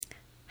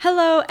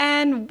Hello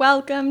and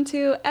welcome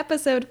to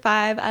episode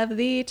 5 of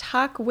the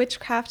Talk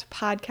Witchcraft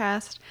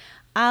podcast.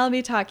 I'll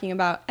be talking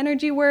about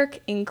energy work,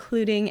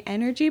 including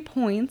energy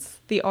points,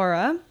 the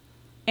aura,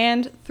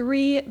 and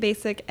 3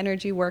 basic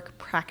energy work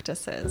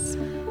practices.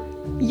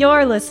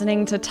 You're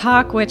listening to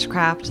Talk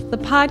Witchcraft, the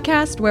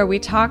podcast where we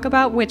talk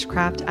about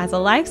witchcraft as a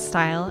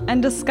lifestyle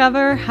and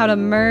discover how to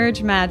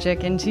merge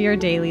magic into your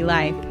daily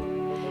life.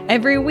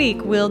 Every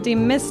week, we'll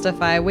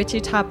demystify witchy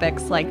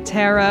topics like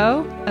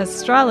tarot,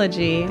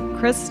 astrology,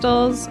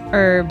 crystals,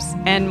 herbs,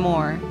 and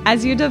more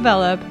as you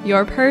develop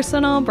your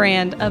personal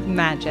brand of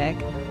magic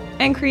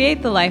and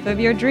create the life of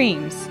your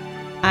dreams.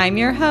 I'm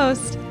your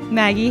host,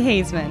 Maggie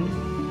Hazeman.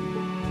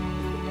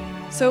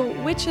 So,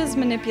 witches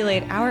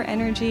manipulate our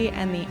energy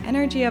and the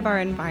energy of our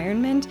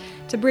environment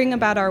to bring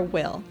about our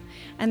will.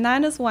 And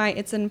that is why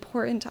it's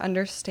important to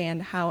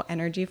understand how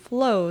energy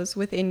flows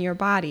within your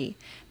body.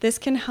 This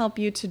can help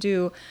you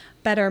to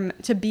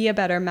be a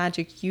better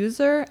magic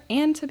user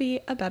and to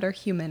be a better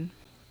human.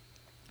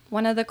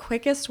 One of the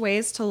quickest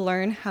ways to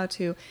learn how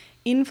to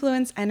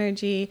influence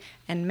energy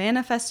and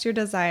manifest your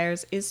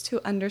desires is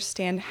to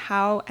understand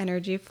how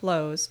energy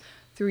flows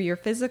through your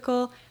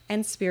physical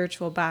and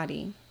spiritual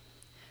body.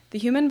 The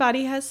human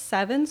body has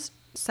seven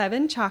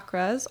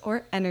chakras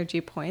or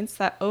energy points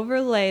that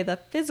overlay the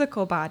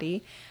physical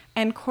body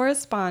and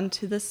correspond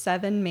to the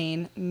 7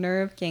 main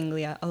nerve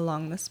ganglia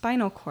along the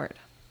spinal cord.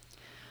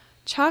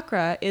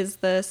 Chakra is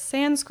the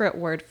Sanskrit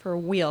word for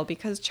wheel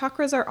because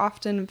chakras are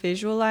often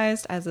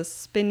visualized as a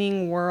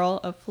spinning whirl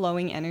of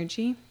flowing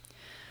energy.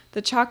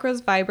 The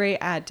chakras vibrate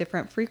at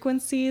different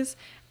frequencies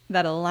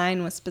that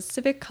align with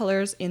specific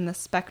colors in the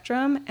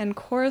spectrum and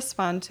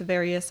correspond to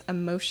various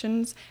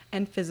emotions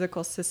and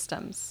physical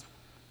systems.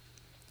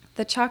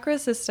 The chakra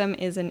system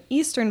is an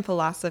Eastern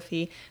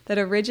philosophy that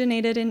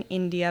originated in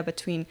India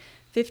between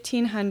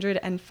 1500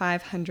 and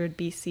 500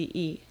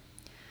 BCE.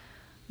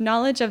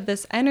 Knowledge of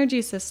this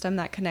energy system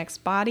that connects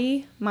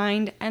body,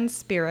 mind, and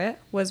spirit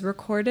was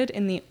recorded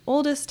in the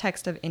oldest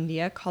text of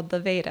India called the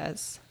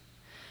Vedas.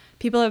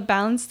 People have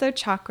balanced their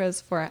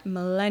chakras for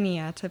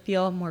millennia to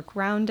feel more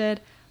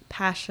grounded,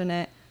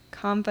 passionate,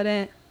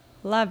 confident,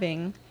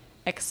 loving,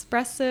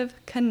 expressive,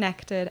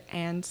 connected,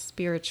 and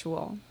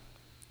spiritual.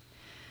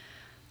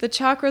 The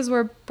chakras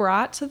were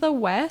brought to the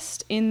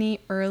West in the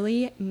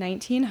early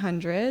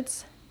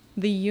 1900s.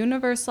 The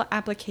universal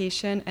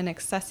application and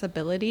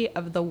accessibility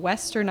of the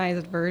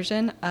westernized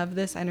version of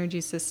this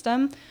energy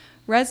system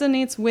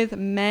resonates with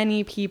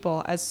many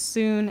people as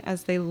soon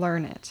as they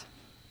learn it.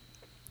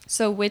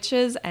 So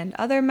witches and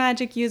other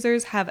magic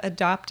users have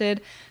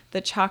adopted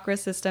the chakra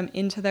system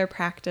into their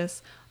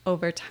practice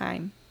over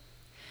time.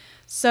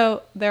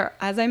 So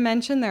as I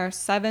mentioned, there are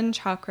 7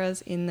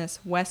 chakras in this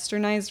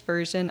westernized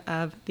version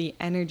of the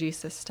energy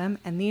system,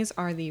 and these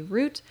are the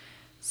root,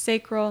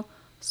 sacral,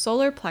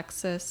 solar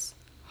plexus,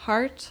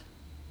 heart,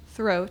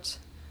 throat,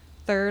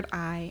 third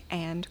eye,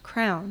 and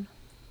crown.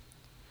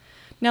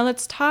 Now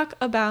let's talk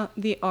about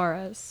the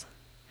auras.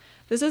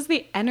 This is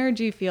the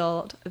energy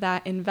field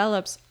that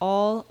envelops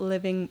all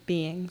living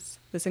beings.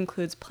 This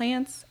includes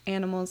plants,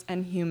 animals,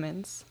 and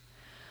humans.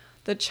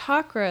 The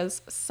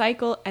chakras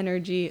cycle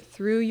energy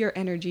through your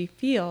energy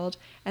field,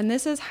 and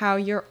this is how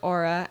your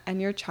aura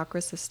and your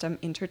chakra system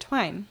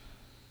intertwine.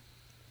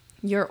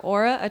 Your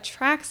aura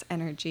attracts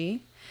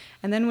energy,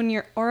 and then when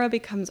your aura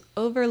becomes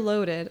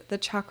overloaded, the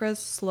chakras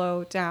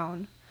slow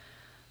down.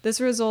 This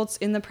results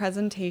in the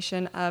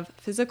presentation of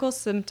physical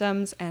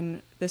symptoms,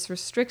 and this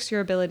restricts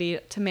your ability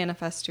to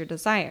manifest your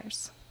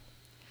desires.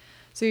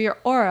 So your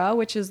aura,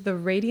 which is the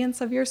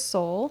radiance of your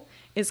soul,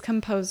 is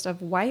composed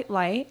of white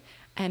light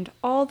and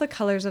all the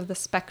colors of the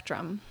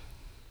spectrum.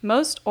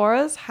 Most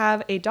auras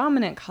have a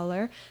dominant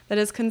color that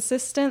is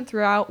consistent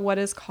throughout what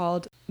is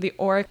called the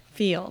auric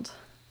field.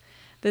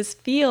 This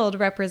field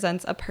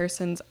represents a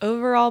person's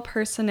overall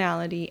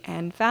personality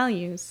and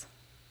values.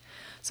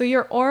 So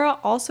your aura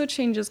also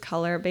changes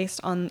color based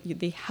on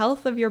the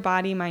health of your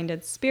body, mind,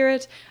 and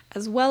spirit,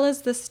 as well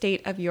as the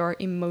state of your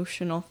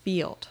emotional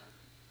field.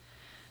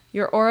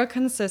 Your aura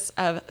consists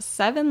of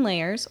 7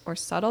 layers or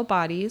subtle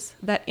bodies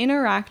that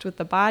interact with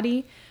the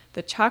body,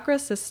 the chakra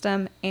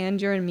system,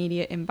 and your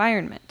immediate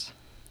environment.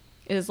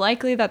 It is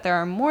likely that there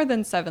are more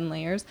than 7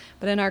 layers,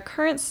 but in our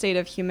current state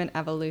of human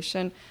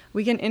evolution,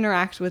 we can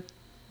interact with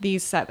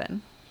these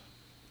 7.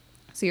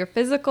 So your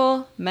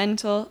physical,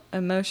 mental,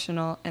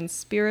 emotional, and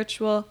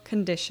spiritual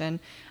condition,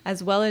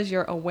 as well as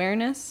your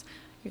awareness,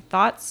 your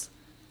thoughts,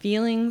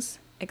 feelings,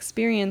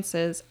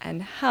 experiences,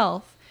 and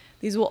health,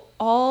 these will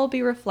all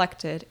be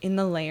reflected in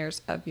the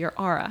layers of your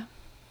aura.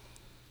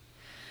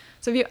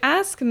 So if you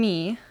ask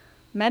me,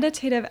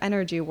 meditative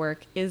energy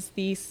work is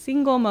the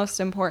single most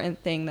important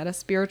thing that a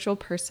spiritual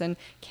person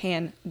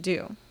can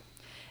do.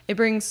 It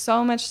brings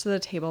so much to the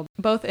table,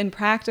 both in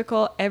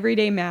practical,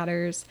 everyday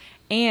matters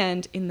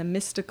and in the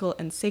mystical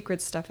and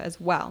sacred stuff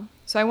as well.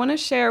 So I want to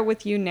share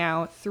with you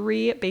now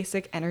 3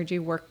 basic energy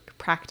work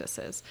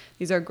practices.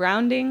 These are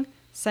grounding,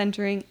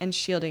 centering, and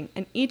shielding,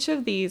 and each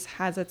of these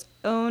has its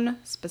own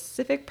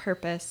specific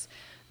purpose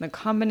The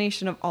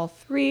combination of all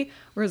three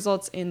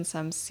results in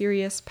some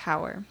serious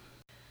power.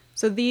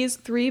 So these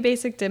three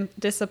basic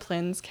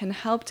disciplines can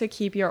help to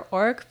keep your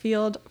auric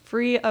field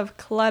free of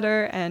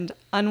clutter and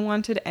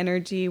unwanted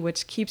energy,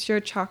 which keeps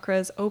your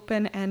chakras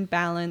open and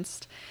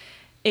balanced.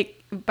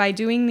 By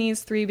doing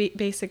these three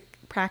basic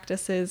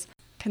practices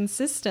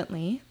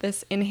consistently,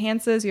 this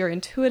enhances your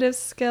intuitive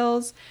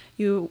skills.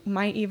 You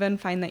might even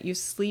find that you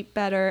sleep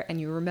better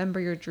and you remember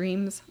your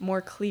dreams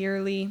more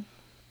clearly.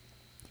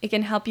 It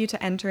can help you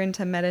to enter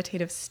into a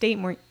meditative state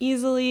more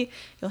easily.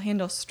 You'll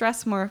handle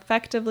stress more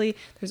effectively.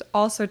 There's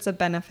all sorts of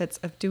benefits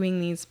of doing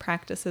these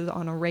practices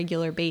on a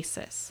regular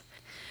basis.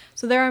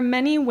 So there are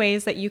many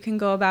ways that you can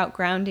go about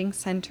grounding,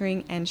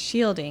 centering, and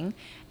shielding.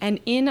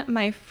 And in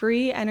my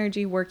free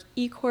energy work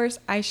e-course,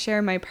 I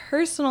share my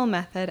personal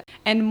method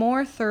and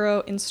more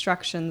thorough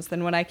instructions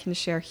than what I can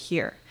share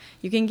here.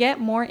 You can get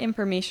more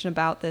information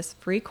about this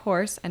free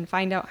course and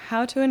find out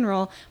how to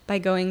enroll by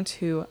going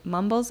to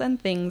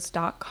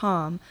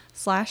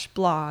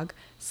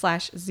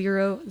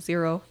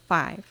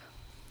mumblesandthings.com/blog/005.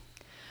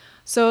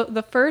 So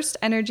the first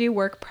energy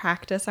work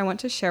practice I want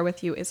to share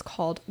with you is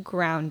called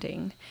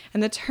grounding.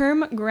 And the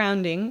term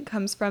grounding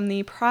comes from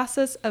the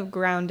process of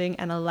grounding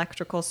an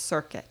electrical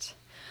circuit.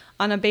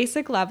 On a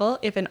basic level,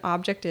 if an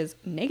object is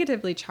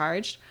negatively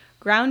charged,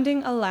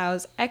 grounding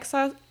allows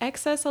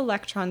excess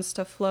electrons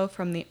to flow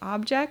from the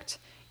object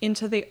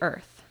into the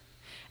earth.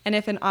 And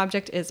if an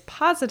object is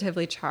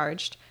positively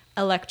charged,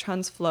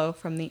 electrons flow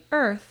from the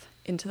earth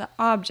into the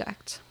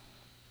object.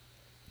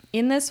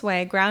 In this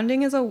way,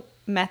 grounding is a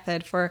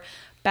method for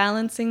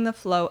balancing the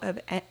flow of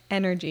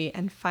energy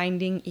and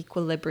finding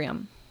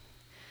equilibrium.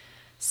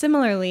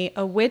 Similarly,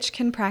 a witch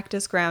can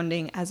practice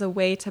grounding as a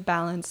way to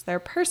balance their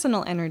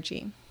personal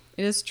energy.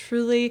 It is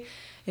truly,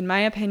 in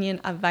my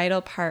opinion, a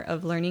vital part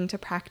of learning to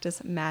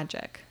practice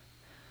magic.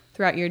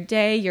 Throughout your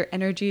day, your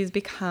energies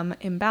become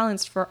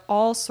imbalanced for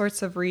all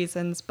sorts of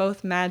reasons,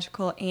 both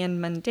magical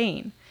and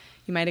mundane.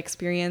 You might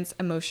experience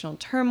emotional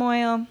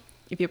turmoil.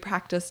 If you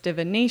practice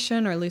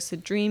divination or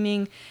lucid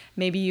dreaming,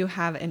 maybe you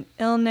have an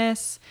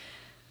illness.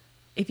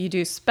 If you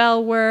do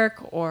spell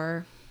work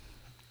or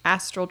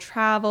astral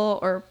travel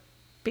or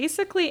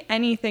basically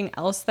anything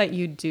else that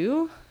you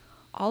do,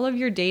 all of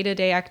your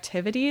day-to-day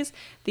activities,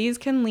 these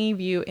can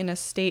leave you in a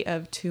state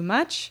of too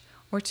much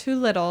or too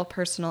little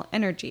personal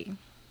energy.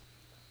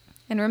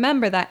 And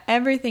remember that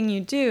everything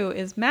you do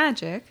is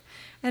magic,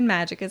 and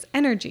magic is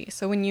energy.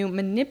 So when you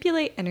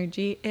manipulate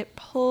energy, it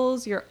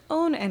pulls your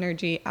own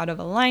energy out of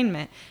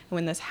alignment. And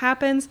when this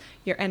happens,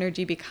 your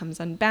energy becomes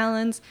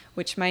unbalanced,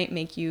 which might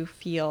make you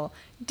feel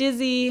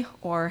dizzy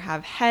or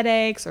have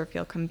headaches or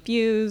feel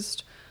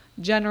confused,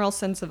 general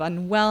sense of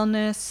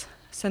unwellness,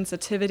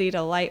 sensitivity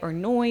to light or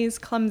noise,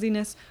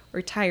 clumsiness,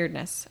 or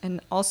tiredness,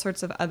 and all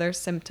sorts of other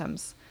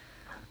symptoms.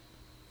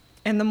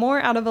 And the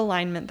more out of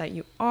alignment that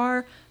you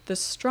are, the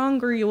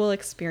stronger you will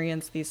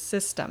experience these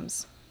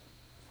systems.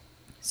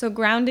 So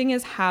grounding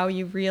is how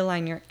you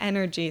realign your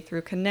energy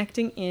through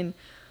connecting in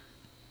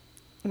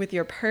with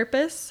your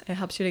purpose. It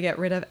helps you to get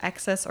rid of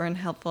excess or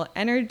unhelpful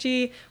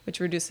energy, which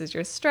reduces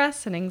your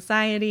stress and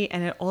anxiety,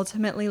 and it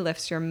ultimately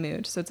lifts your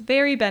mood. So it's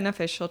very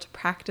beneficial to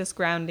practice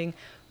grounding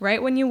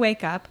right when you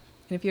wake up.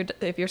 And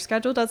if your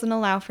schedule doesn't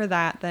allow for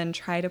that, then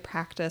try to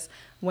practice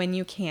when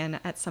you can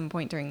at some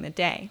point during the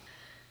day.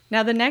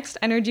 Now, the next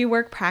energy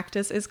work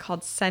practice is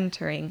called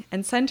centering,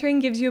 and centering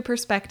gives you a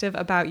perspective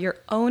about your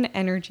own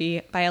energy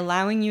by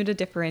allowing you to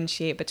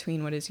differentiate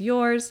between what is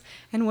yours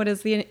and what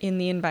is in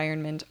the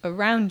environment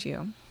around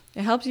you.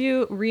 It helps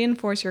you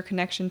reinforce your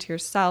connection to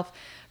yourself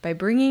by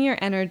bringing your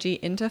energy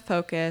into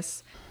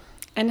focus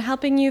and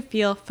helping you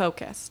feel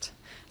focused.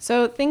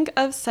 So think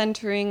of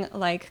centering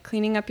like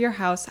cleaning up your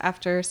house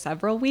after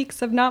several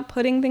weeks of not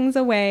putting things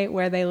away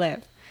where they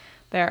live.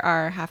 There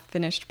are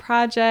half-finished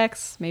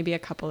projects, maybe a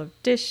couple of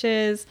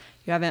dishes,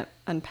 you haven't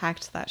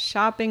unpacked that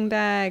shopping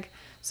bag.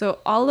 So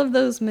all of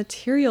those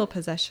material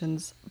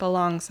possessions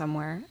belong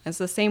somewhere. It's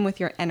the same with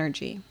your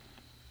energy.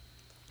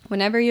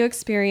 Whenever you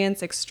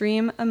experience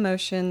extreme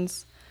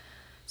emotions,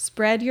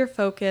 spread your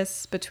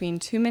focus between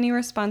too many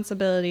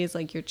responsibilities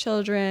like your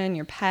children,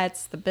 your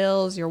pets, the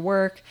bills, your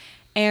work,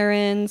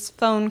 errands,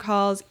 phone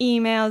calls,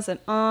 emails, and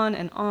on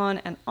and on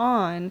and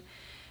on.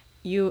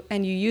 You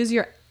use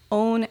your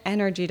own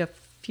energy to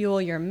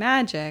fuel your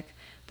magic.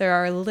 There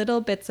are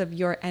little bits of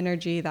your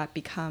energy that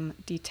become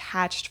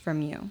detached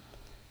from you.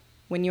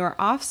 When you are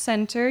off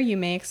center, you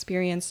may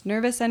experience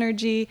nervous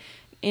energy,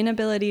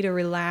 inability to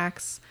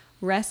relax,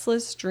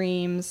 restless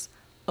dreams,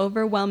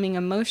 overwhelming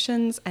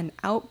emotions and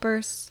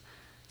outbursts,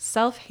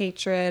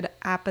 self-hatred,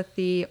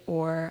 apathy,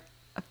 or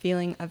a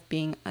feeling of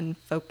being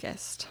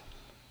unfocused.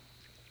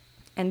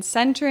 And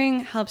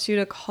centering helps you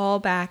to call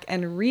back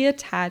and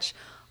reattach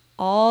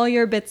all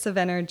your bits of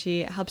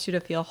energy. It helps you to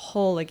feel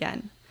whole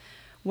again.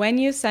 When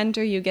you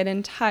center, you get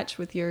in touch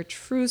with your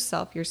true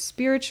self, your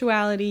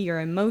spirituality,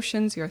 your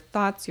emotions, your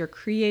thoughts, your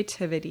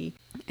creativity,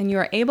 and you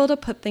are able to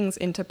put things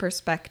into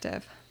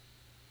perspective.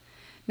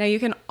 Now, you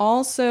can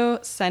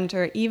also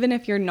center even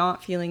if you're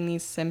not feeling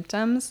these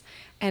symptoms,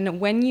 And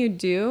when you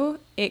do,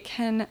 it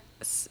can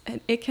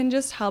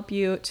just help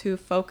you to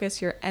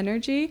focus your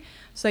energy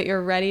so that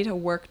you're ready to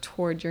work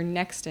toward your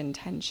next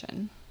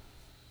intention.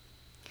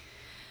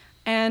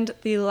 And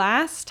the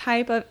last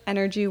type of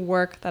energy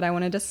work that I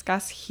want to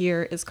discuss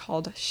here is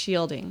called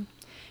shielding.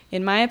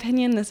 In my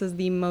opinion, this is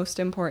the most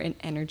important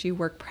energy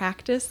work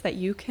practice that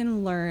you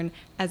can learn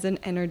as an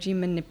energy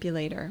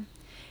manipulator.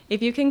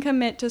 If you can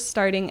commit to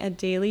starting a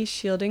daily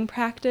shielding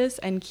practice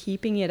and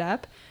keeping it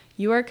up,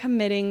 you are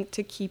committing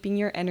to keeping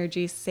your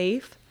energy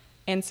safe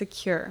and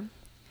secure.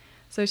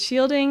 So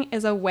shielding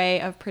is a way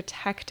of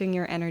protecting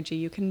your energy.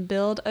 You can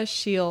build a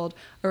shield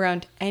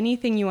around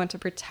anything you want to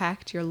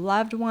protect, your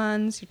loved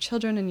ones, your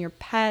children and your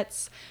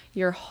pets,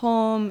 your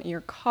home,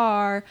 your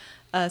car,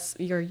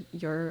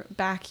 your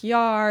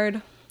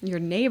backyard, your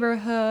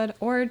neighborhood,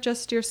 or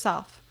just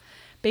yourself.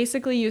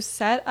 Basically, you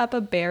set up a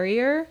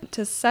barrier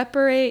to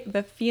separate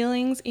the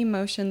feelings,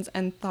 emotions,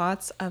 and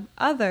thoughts of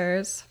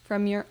others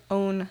from your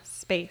own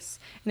space.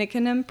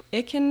 And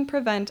it can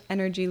prevent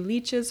energy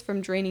leeches from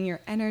draining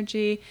your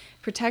energy,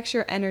 protects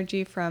your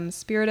energy from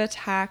spirit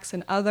attacks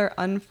and other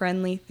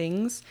unfriendly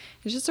things.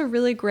 It's just a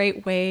really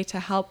great way to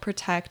help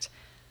protect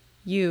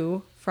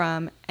you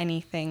from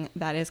anything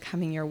that is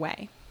coming your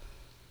way.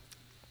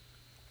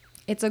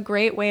 It's a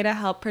great way to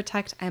help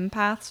protect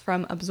empaths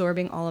from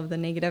absorbing all of the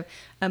negative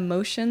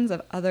emotions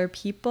of other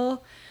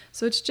people.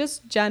 So it's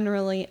just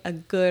generally a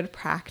good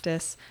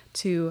practice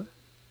to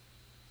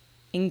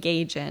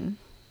engage in.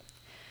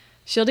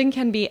 Shielding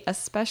can be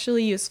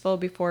especially useful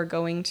before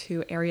going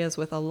to areas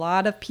with a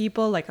lot of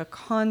people, like a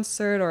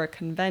concert or a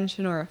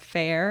convention or a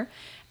fair.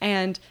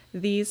 And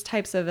because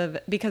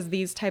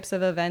these types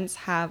of events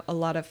have a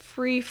lot of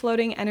free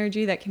floating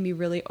energy that can be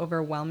really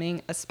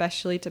overwhelming,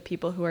 especially to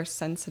people who are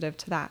sensitive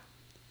to that.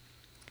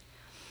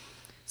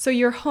 So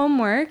your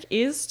homework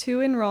is to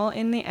enroll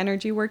in the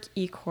Energy Work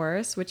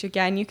e-course, which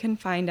again, you can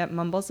find at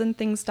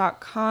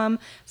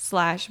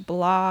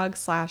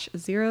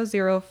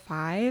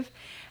mumblesandthings.com/blog/005.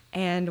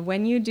 And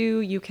when you do,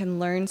 you can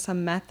learn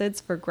some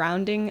methods for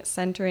grounding,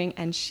 centering,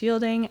 and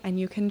shielding, and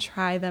you can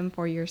try them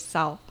for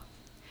yourself.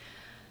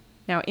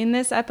 Now, in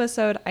this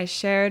episode, I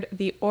shared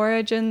the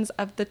origins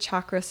of the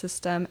chakra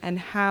system and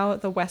how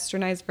the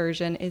westernized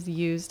version is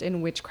used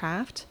in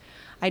witchcraft.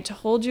 I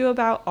told you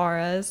about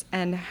auras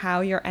and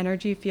how your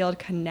energy field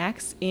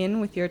connects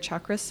in with your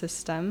chakra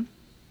system.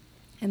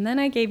 And then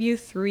I gave you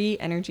 3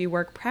 energy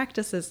work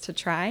practices to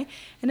try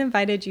and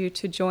invited you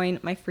to join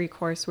my free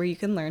course where you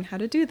can learn how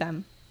to do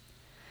them.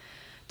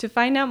 To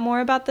find out more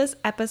about this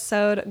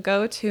episode,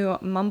 go to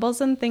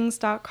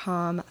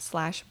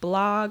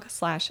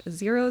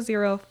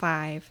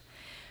mumblesandthings.com/blog/005.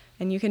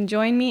 And you can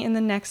join me in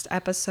the next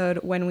episode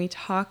when we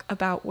talk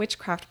about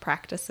witchcraft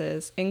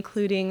practices,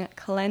 including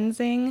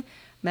cleansing,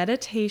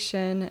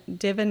 meditation,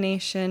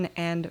 divination,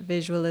 and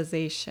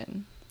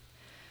visualization.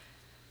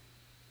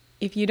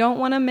 If you don't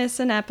want to miss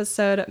an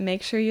episode,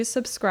 make sure you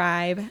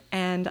subscribe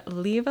and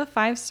leave a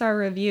 5-star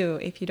review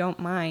if you don't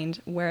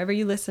mind, wherever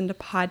you listen to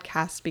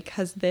podcasts,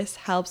 because this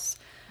helps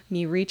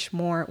me reach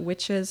more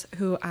witches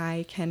who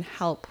I can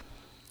help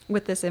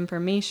with this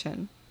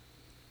information.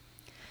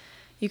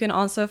 You can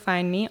also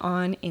find me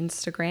on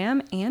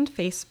Instagram and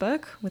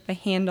Facebook with the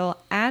handle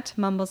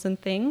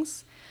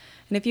 @mumblesandthings.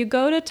 And if you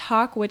go to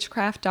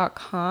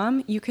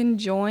talkwitchcraft.com, you can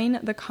join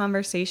the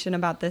conversation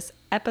about this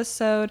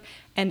episode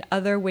and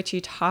other witchy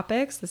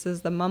topics. This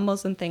is the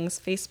Mumbles and Things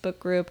Facebook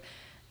group,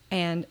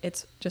 and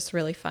it's just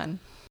really fun.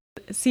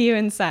 See you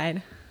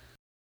inside.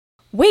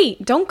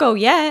 Wait, don't go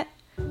yet.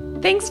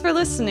 Thanks for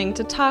listening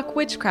to Talk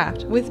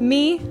Witchcraft with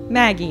me,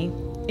 Maggie.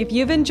 If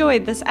you've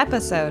enjoyed this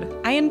episode,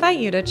 I invite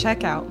you to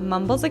check out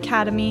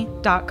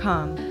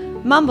mumblesacademy.com.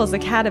 Mumbles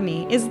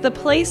Academy is the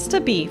place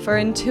to be for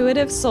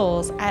intuitive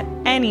souls at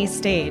any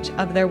stage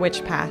of their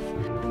witch path.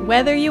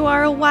 Whether you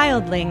are a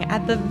wildling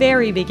at the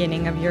very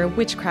beginning of your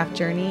witchcraft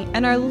journey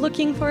and are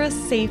looking for a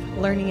safe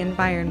learning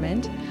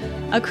environment,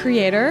 a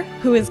creator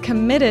who is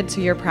committed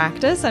to your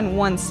practice and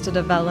wants to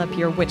develop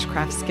your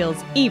witchcraft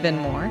skills even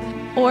more,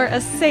 or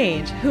a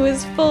sage who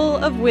is full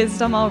of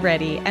wisdom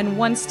already and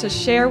wants to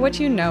share what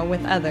you know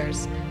with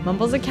others,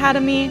 Mumbles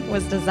Academy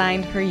was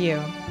designed for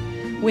you.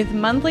 With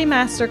monthly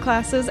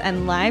masterclasses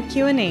and live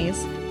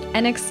Q&As,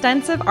 an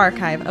extensive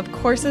archive of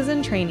courses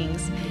and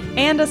trainings,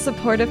 and a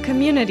supportive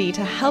community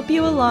to help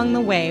you along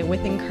the way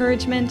with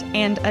encouragement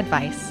and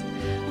advice.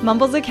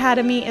 Mumbles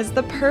Academy is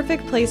the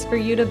perfect place for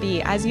you to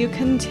be as you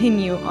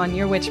continue on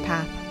your witch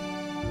path.